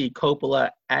about to see Coppola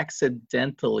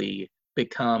accidentally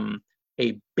become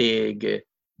a big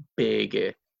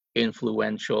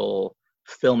influential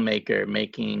filmmaker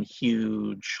making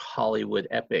huge Hollywood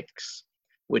epics,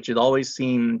 which it always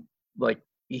seemed like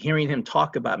hearing him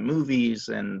talk about movies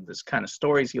and this kind of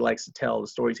stories he likes to tell, the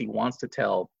stories he wants to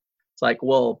tell. It's like,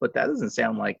 well, but that doesn't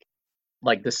sound like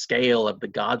the scale of The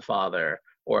Godfather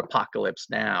or Apocalypse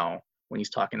Now, when he's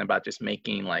talking about just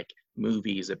making like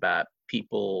movies about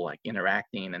people like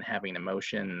interacting and having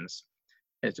emotions.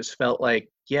 It just felt like,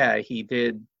 yeah, he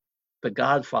did The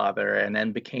Godfather and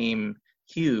then became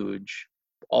huge,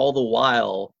 all the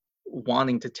while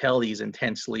wanting to tell these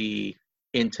intensely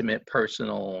intimate,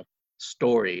 personal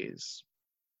stories.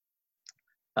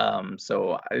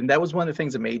 So and that was one of the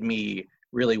things that made me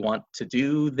really want to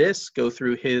do this, go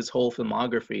through his whole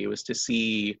filmography, was to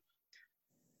see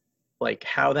like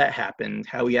how that happened,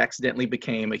 how he accidentally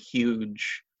became a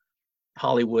huge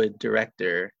Hollywood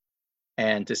director,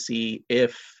 and to see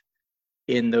if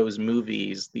in those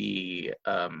movies the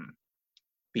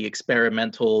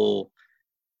experimental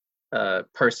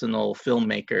personal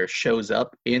filmmaker shows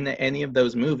up in any of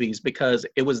those movies, because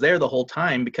it was there the whole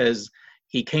time, because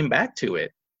he came back to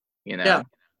it, you know?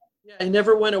 Yeah, he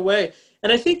never went away.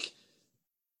 And I think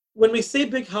when we say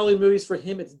big Hollywood movies for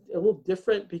him, it's a little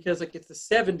different, because like it's the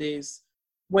 70s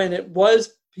when it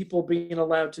was people being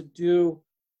allowed to do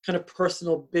kind of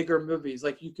personal, bigger movies.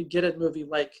 Like you could get a movie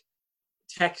like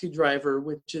Taxi Driver,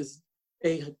 which is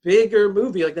a bigger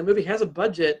movie. Like the movie has a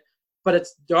budget, but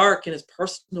it's dark and it's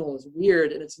personal, it's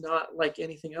weird, and it's not like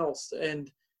anything else.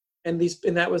 And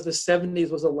that was the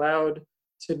 70s was allowed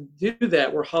to do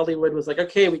that, where Hollywood was like,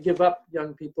 okay, we give up,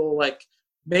 young people, like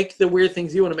make the weird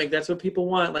things you want to make. That's what people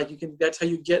want. Like that's how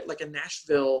you get like a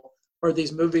Nashville, or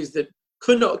these movies that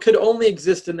could only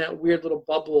exist in that weird little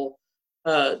bubble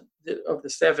of the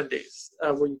 70s,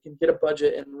 where you can get a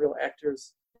budget and real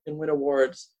actors and win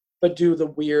awards, but do the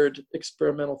weird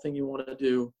experimental thing you want to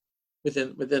do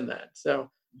within that. So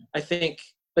I think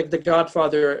like The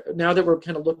Godfather, now that we're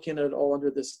kind of looking at it all under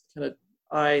this kind of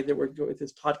eye that we're going with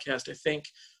this podcast, I think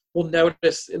we'll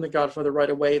notice in The Godfather right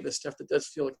away the stuff that does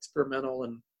feel experimental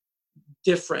and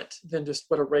different than just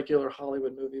what a regular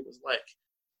Hollywood movie was like.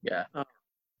 Yeah.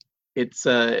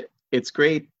 it's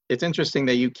great. It's interesting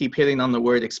that you keep hitting on the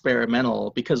word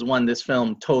experimental because one, this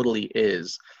film totally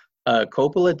is.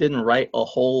 Coppola didn't write a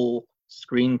whole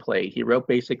screenplay. He wrote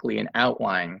basically an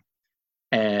outline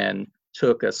and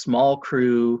took a small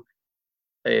crew,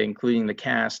 including the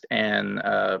cast and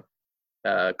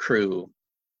crew,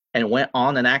 and went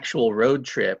on an actual road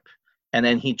trip. And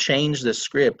then he changed the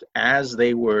script as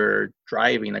they were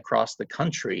driving across the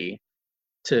country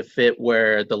to fit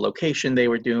where the location they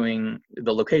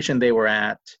were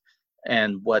at,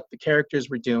 and what the characters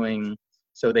were doing.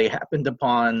 So they happened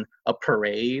upon a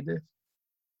parade.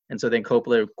 And so then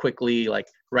Coppola quickly like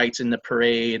writes in the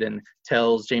parade and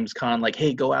tells James Caan like,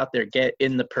 hey, go out there, get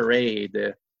in the parade.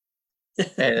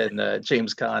 And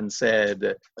James Caan said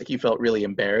like he felt really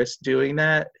embarrassed doing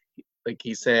that. Like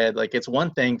he said, like it's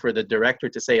one thing for the director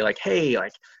to say like, hey,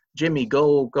 like Jimmy,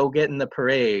 go get in the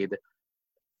parade.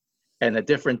 And a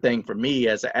different thing for me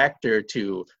as an actor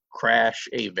to crash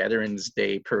a Veterans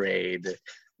Day parade.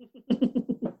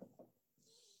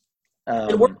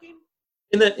 And working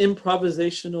in that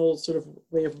improvisational sort of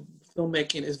way of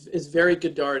filmmaking is very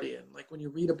Godardian. Like when you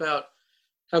read about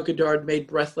how Godard made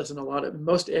Breathless and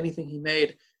most anything he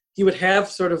made, he would have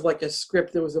sort of like a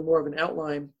script that was more of an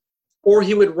outline, or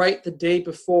he would write the day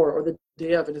before or the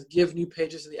day of and just give new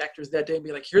pages to the actors that day and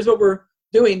be like, here's what we're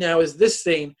doing now is this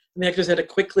scene. And the actors had to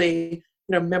quickly,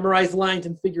 memorize lines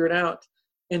and figure it out.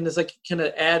 And it's like kind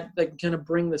of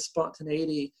bring the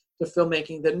spontaneity to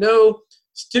filmmaking that no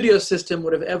studio system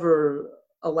would have ever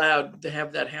allowed to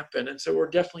have that happen. And so we're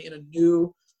definitely in a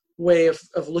new way of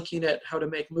looking at how to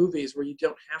make movies where you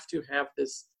don't have to have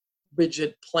this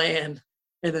rigid plan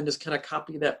and then just kind of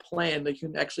copy that plan. Like you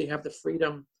can actually have the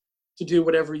freedom to do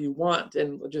whatever you want,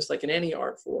 and just like in any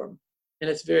art form. And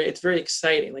it's very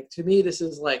exciting. Like to me, this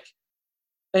is like,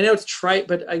 I know it's trite,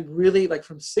 but I really like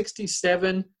from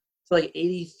 67 to like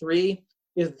 83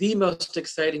 is the most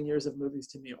exciting years of movies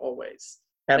to me always.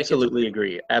 Absolutely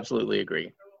agree. Absolutely agree.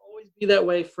 It will always be that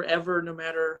way forever, no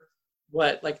matter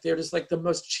what. Like they're just like the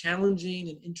most challenging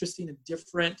and interesting and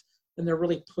different, and they're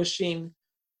really pushing.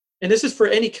 And this is for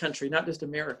any country, not just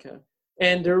America.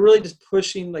 And they're really just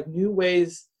pushing like new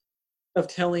ways of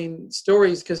telling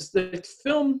stories, because the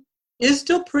film is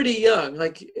still pretty young.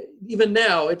 Like even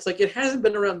now, it's like it hasn't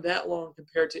been around that long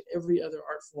compared to every other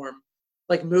art form.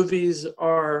 Like movies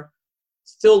are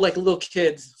still like little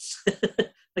kids.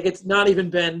 Like it's not even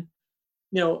been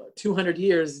 200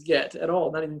 years yet at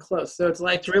all, not even close. So it's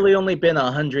like it's really only been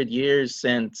 100 years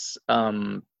since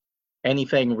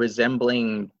anything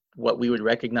resembling what we would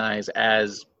recognize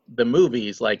as the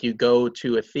movies. Like you go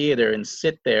to a theater and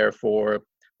sit there for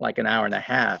like an hour and a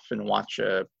half and watch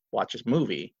a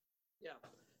movie. Yeah.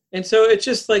 And so it's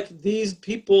just like these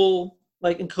people,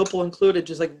 like in Coppola included,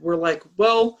 just like we're like,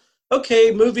 well,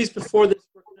 okay, movies before this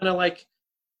were kind of like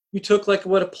you took like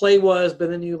what a play was, but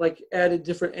then you like added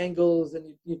different angles, and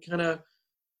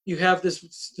you have the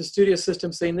studio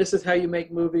system saying this is how you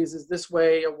make movies, is this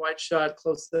way, a wide shot,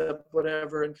 close up,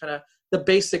 whatever, and kind of the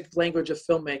basic language of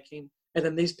filmmaking. And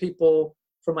then these people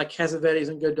from like Cassavetes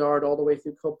and Godard all the way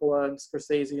through Coppola and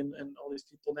Scorsese and all these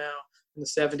people now in the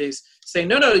 70s saying,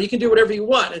 no, you can do whatever you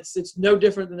want. It's no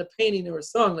different than a painting or a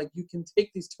song. Like you can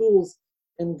take these tools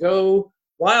and go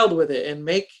wild with it and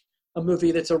make a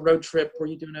movie that's a road trip where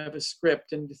you don't have a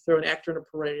script and you throw an actor in a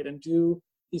parade and do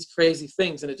these crazy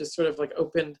things. And it just sort of like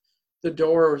opened the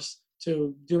doors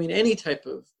to doing any type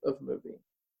of movie.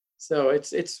 So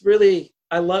it's really,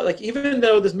 I love, like, even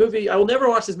though this movie, I will never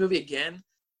watch this movie again,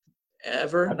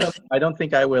 ever. I don't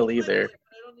think I will either.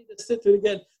 I don't need to sit through it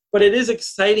again. But it is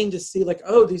exciting to see, like,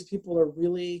 oh, these people are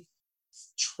really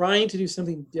trying to do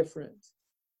something different.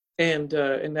 And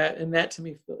that to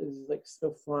me is like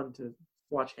so fun to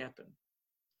watch happen.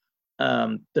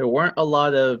 There weren't a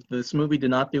lot of, this movie did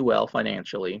not do well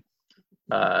financially.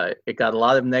 It got a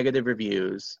lot of negative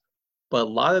reviews, but a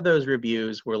lot of those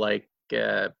reviews were like,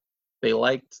 they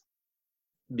liked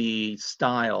the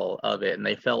style of it and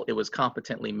they felt it was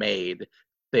competently made.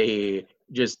 They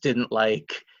just didn't like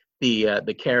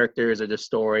the characters or the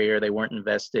story, or they weren't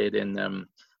invested in them.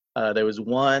 There was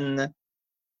one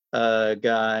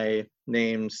guy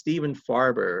named Stephen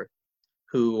Farber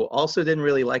who also didn't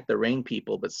really like The Rain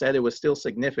People, but said it was still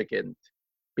significant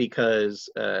because,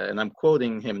 and I'm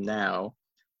quoting him now,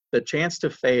 the chance to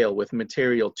fail with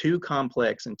material too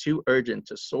complex and too urgent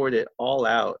to sort it all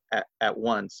out at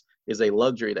once is a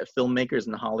luxury that filmmakers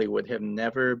in Hollywood have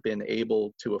never been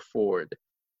able to afford.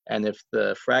 And if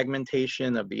the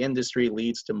fragmentation of the industry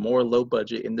leads to more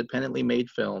low-budget, independently made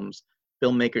films,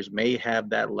 filmmakers may have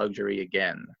that luxury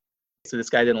again. So this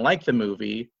guy didn't like the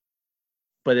movie,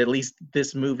 but at least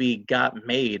this movie got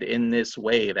made in this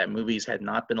way that movies had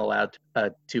not been allowed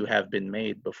to have been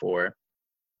made before.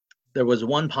 There was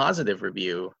one positive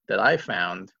review that I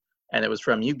found, and it was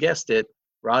from, you guessed it,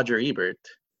 Roger Ebert,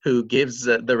 who gives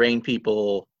The Rain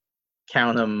People,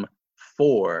 count them,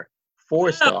 four Wow.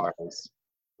 stars.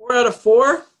 4 out of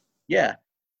 4? Yeah,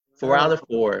 4 out of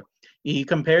 4. He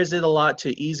compares it a lot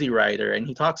to Easy Rider, and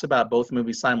he talks about both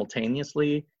movies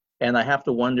simultaneously. And I have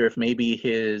to wonder if maybe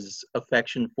his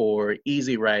affection for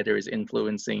Easy Rider is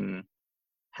influencing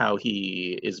how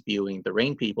he is viewing The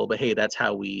Rain People. But hey, that's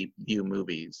how we view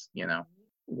movies, you know.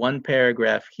 One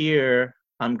paragraph here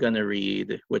I'm going to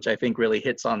read, which I think really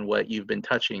hits on what you've been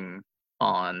touching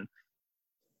on.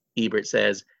 Ebert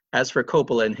says, as for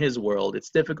Coppola and his world, it's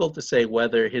difficult to say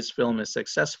whether his film is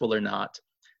successful or not.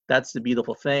 That's the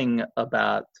beautiful thing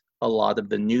about a lot of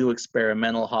the new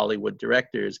experimental Hollywood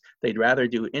directors. They'd rather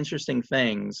do interesting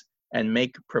things and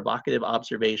make provocative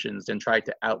observations than try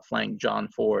to outflank John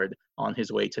Ford on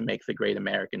his way to make the great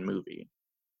American movie.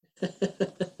 I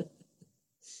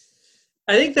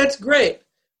think that's great.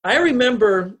 I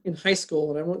remember in high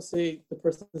school, and I won't say the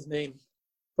person's name,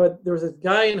 but there was a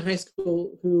guy in high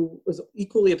school who was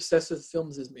equally obsessed with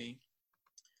films as me.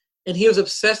 And he was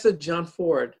obsessed with John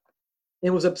Ford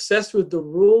and was obsessed with the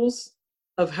rules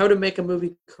of how to make a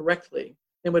movie correctly,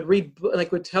 and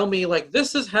would tell me, like,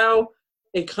 this is how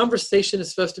a conversation is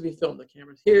supposed to be filmed. The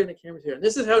camera's here and the camera's here. And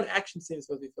this is how an action scene is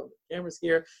supposed to be filmed. The camera's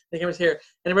here, the camera's here.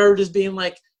 And I remember just being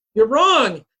like, you're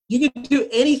wrong. You can do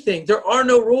anything. There are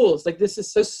no rules. Like, this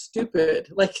is so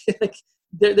stupid.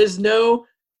 There's no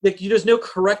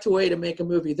correct way to make a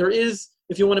movie. There is,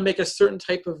 if you want to make a certain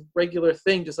type of regular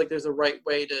thing, just like there's a right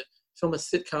way to film a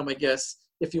sitcom, I guess,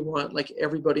 if you want like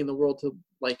everybody in the world to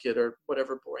like it or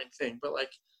whatever boring thing. But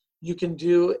like, you can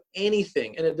do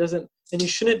anything, and you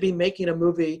shouldn't be making a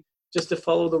movie just to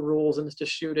follow the rules and just to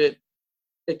shoot it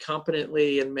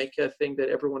competently and make a thing that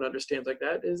everyone understands. Like,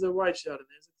 that is a wide shot and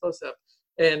there's a close up.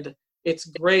 And it's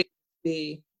great.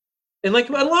 And like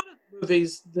a lot of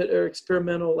movies that are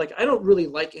experimental, like, I don't really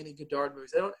like any Godard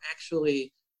movies. I don't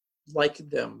actually like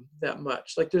them that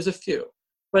much. Like, there's a few,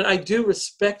 but I do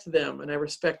respect them, and I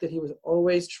respect that he was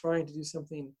always trying to do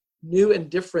something new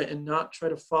and different and not try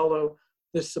to follow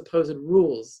the supposed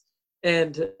rules.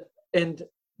 And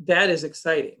that is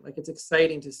exciting. Like, it's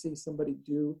exciting to see somebody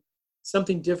do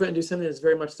something different and do something that's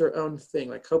very much their own thing.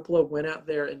 Like, Coppola went out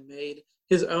there and made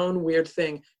his own weird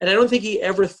thing. And I don't think he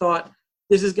ever thought,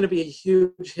 this is going to be a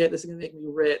huge hit. This is going to make me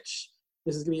rich.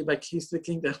 This is going to be my keys to the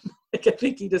kingdom. Like, I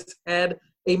think he just had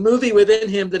a movie within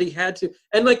him that he had to.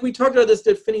 And like we talked about this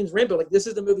at Finian's Rainbow, like, this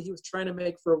is the movie he was trying to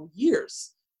make for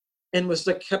years and was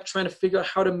like kept trying to figure out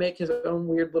how to make his own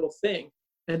weird little thing.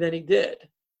 And then he did,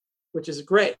 which is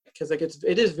great, because like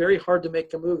it is very hard to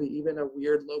make a movie. Even a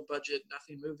weird, low budget,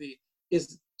 nothing movie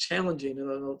is challenging,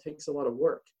 and it takes a lot of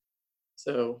work.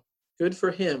 So good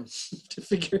for him to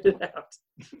figure it out.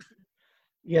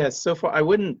 Yeah, so far I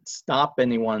wouldn't stop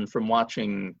anyone from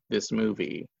watching this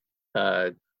movie,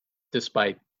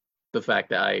 despite the fact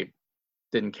that I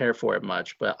didn't care for it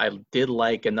much. But I did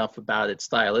like enough about it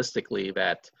stylistically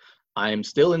that I'm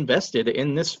still invested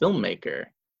in this filmmaker.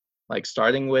 Like,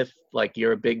 starting with, like,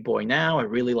 You're a Big Boy Now, I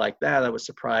really like that. I was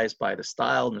surprised by the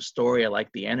style and the story. I like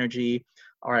the energy.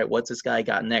 All right, what's this guy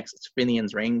got next? It's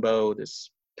Finian's Rainbow,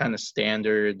 this kind of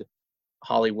standard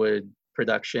Hollywood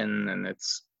production, and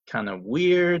it's kind of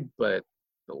weird, but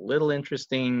a little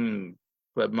interesting,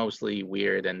 but mostly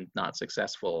weird and not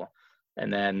successful.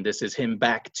 And then this is him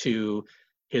back to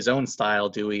his own style,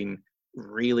 doing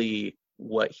really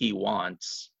what he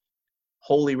wants.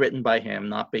 Wholly written by him,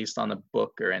 not based on a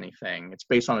book or anything. It's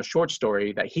based on a short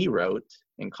story that he wrote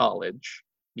in college.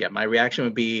 Yeah, my reaction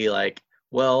would be like,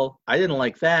 well, I didn't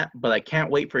like that, but I can't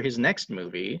wait for his next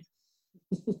movie.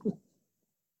 And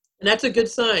that's a good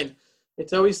sign.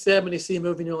 It's always sad when you see a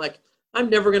movie and you're like,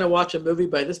 I'm never going to watch a movie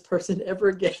by this person ever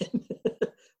again.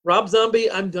 Rob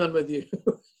Zombie, I'm done with you.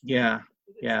 Yeah.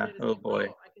 Oh boy.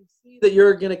 I can see that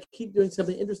you're going to keep doing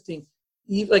something interesting.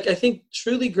 Like, I think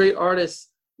truly great artists,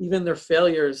 even their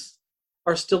failures,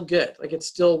 are still good. Like, it's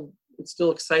still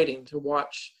exciting to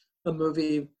watch a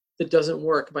movie that doesn't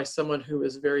work by someone who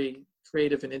is very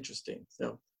creative and interesting.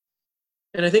 So,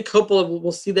 and I think Coppola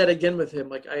will see that again with him.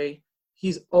 Like,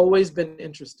 he's always been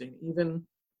interesting, even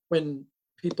when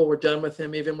people were done with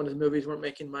him, even when his movies weren't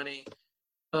making money,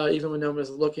 even when no one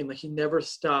was looking. Like, he never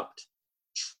stopped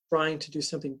trying to do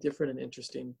something different and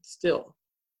interesting still.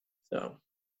 So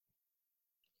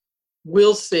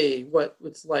we'll see what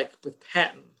it's like with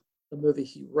Patton, the movie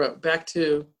he wrote. Back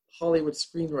to Hollywood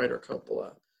screenwriter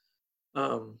Coppola.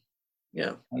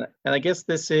 Yeah. And I guess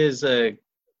this is a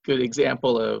good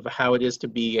example of how it is to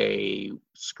be a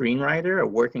screenwriter, a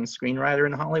working screenwriter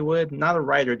in Hollywood. Not a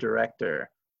writer director,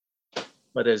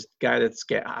 but as guy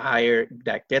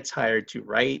that gets hired to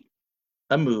write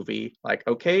a movie. Like,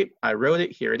 okay, I wrote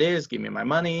it. Here it is. Give me my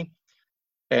money.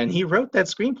 And he wrote that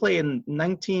screenplay in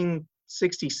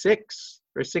 1966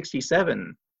 or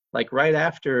 67, like right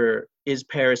after Is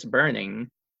Paris Burning,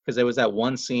 because there was that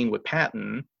one scene with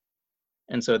Patton.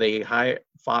 And so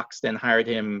Fox then hired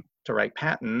him to write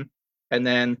Patton. And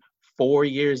then 4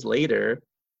 years later,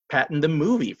 Patton the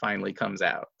movie finally comes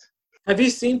out. Have you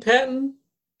seen Patton?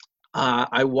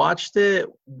 I watched it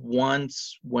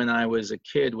once when I was a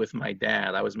kid with my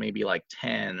dad. I was maybe like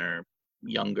 10 or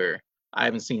younger. I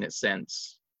haven't seen it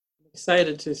since. I'm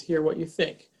excited to hear what you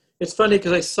think. It's funny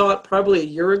because I saw it probably a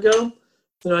year ago.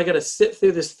 So now I got to sit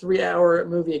through this 3-hour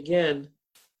movie again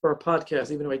for a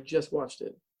podcast, even though I just watched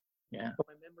it. Yeah. But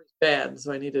my memory's bad,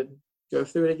 so I need to go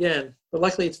through it again. But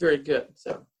luckily, it's very good.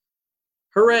 So,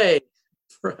 hooray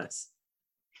for us.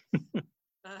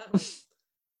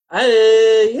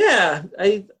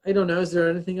 I don't know. Is there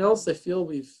anything else? I feel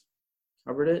we've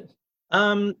covered it.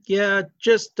 Yeah,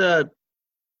 just to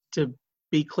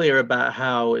be clear about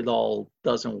how it all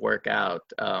doesn't work out.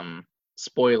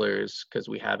 Spoilers, because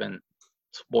we haven't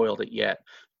spoiled it yet.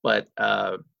 But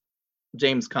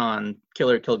James Caan,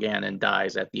 Killer Kilgannon,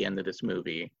 dies at the end of this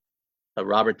movie.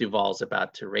 Robert Duvall's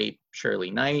about to rape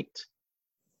Shirley Knight.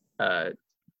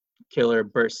 Killer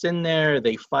bursts in there.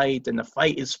 They fight, and the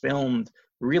fight is filmed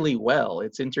really well.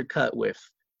 It's intercut with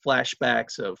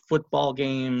flashbacks of football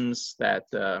games that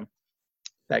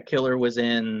Killer was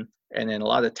in, and then a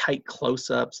lot of tight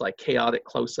close-ups, like chaotic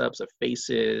close-ups of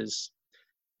faces.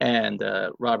 And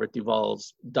Robert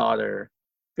Duvall's daughter,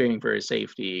 fearing for his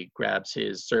safety, grabs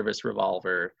his service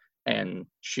revolver and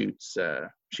shoots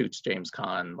James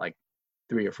Caan like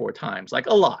 3 or 4 times, like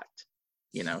a lot.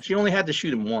 You know, she only had to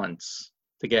shoot him once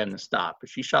to get him to stop, but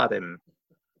she shot him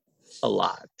a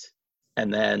lot.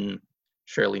 And then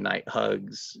Shirley Knight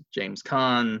hugs James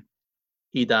Caan.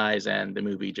 He dies, and the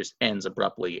movie just ends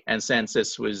abruptly. And since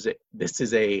this is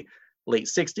a late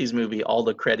 60s movie, all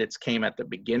the credits came at the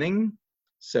beginning.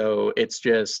 So it's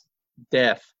just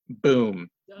death, boom,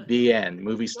 the end.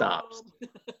 Movie stops.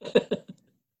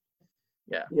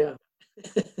 Yeah. Yeah.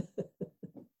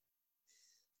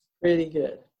 Pretty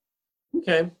good.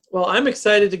 Okay. Well, I'm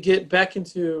excited to get back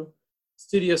into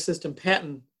Studio System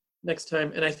Patton next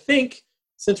time. And I think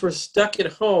since we're stuck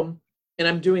at home and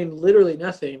I'm doing literally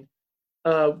nothing,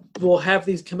 we'll have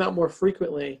these come out more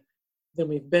frequently than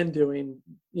we've been doing.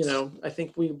 You know, I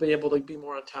think we'll be able to be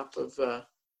more on top of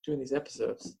doing these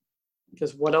episodes.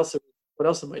 Because what else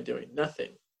am I doing?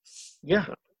 Nothing. Yeah.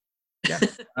 Yeah.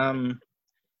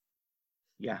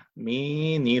 Yeah,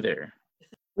 me neither.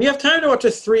 We have time to watch a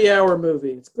 3-hour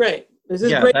movie. It's great. This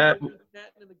is great. That, and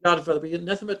The Godfather, but you get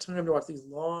nothing but time to watch these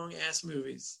long ass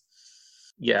movies.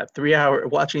 Yeah,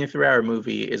 watching a 3-hour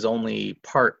movie is only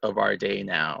part of our day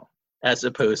now, as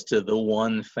opposed to the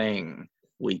one thing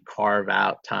we carve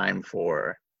out time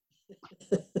for.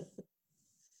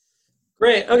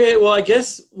 Great. Okay, well, I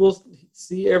guess we'll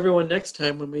see everyone next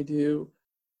time when we do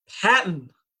Patton.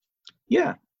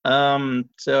 Yeah.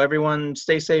 So everyone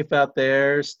stay safe out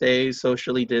there, stay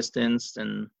socially distanced,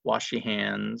 and wash your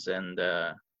hands. And,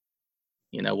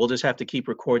 we'll just have to keep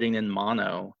recording in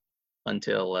mono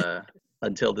until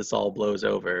this all blows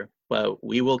over. But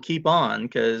we will keep on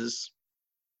because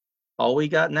all we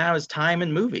got now is time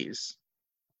and movies.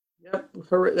 Yep.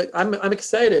 I'm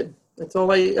excited. That's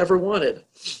all I ever wanted.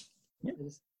 Yeah.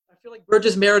 I feel like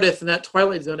Burgess Meredith in that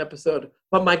Twilight Zone episode,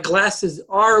 but my glasses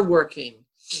are working.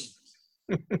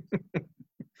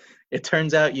 It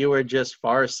turns out you were just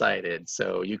farsighted,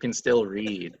 so you can still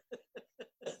read.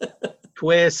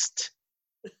 Twist.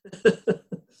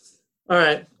 All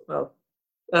right. Well,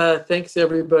 thanks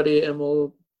everybody, and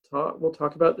we'll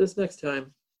talk about this next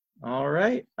time. All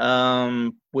right.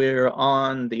 We're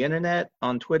on the internet,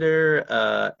 on Twitter,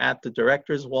 at the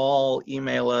Directors Wall.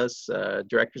 Email us,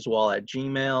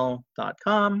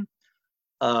 directorswall@gmail.com.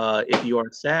 If you are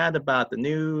sad about the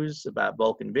news, about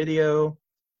Vulcan Video,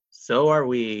 so are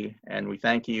we. And we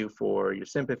thank you for your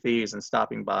sympathies and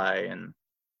stopping by and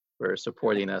for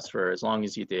supporting us for as long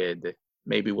as you did.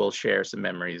 Maybe we'll share some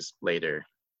memories later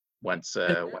once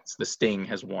the sting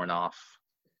has worn off.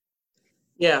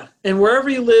 Yeah, and wherever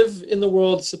you live in the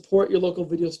world, support your local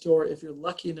video store if you're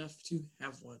lucky enough to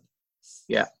have one.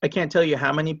 Yeah, I can't tell you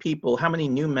how many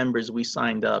new members we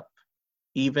signed up,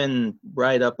 even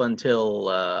right up until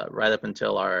our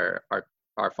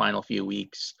final few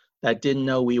weeks, that didn't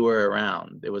know we were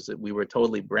around. We were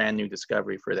totally brand new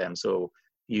discovery for them. So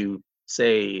you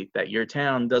say that your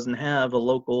town doesn't have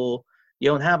you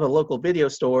don't have a local video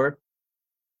store.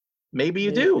 Maybe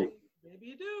you do. Maybe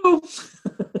you do.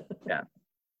 Yeah.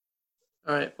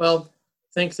 All right. Well,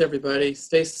 thanks everybody.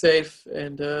 Stay safe,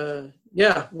 and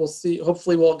we'll see.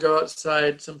 Hopefully, we'll go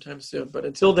outside sometime soon. But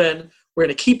until then, we're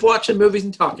gonna keep watching movies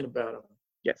and talking about them.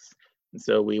 Yes. And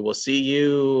so we will see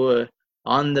you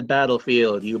on the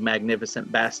battlefield, you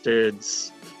magnificent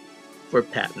bastards, for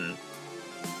Patton.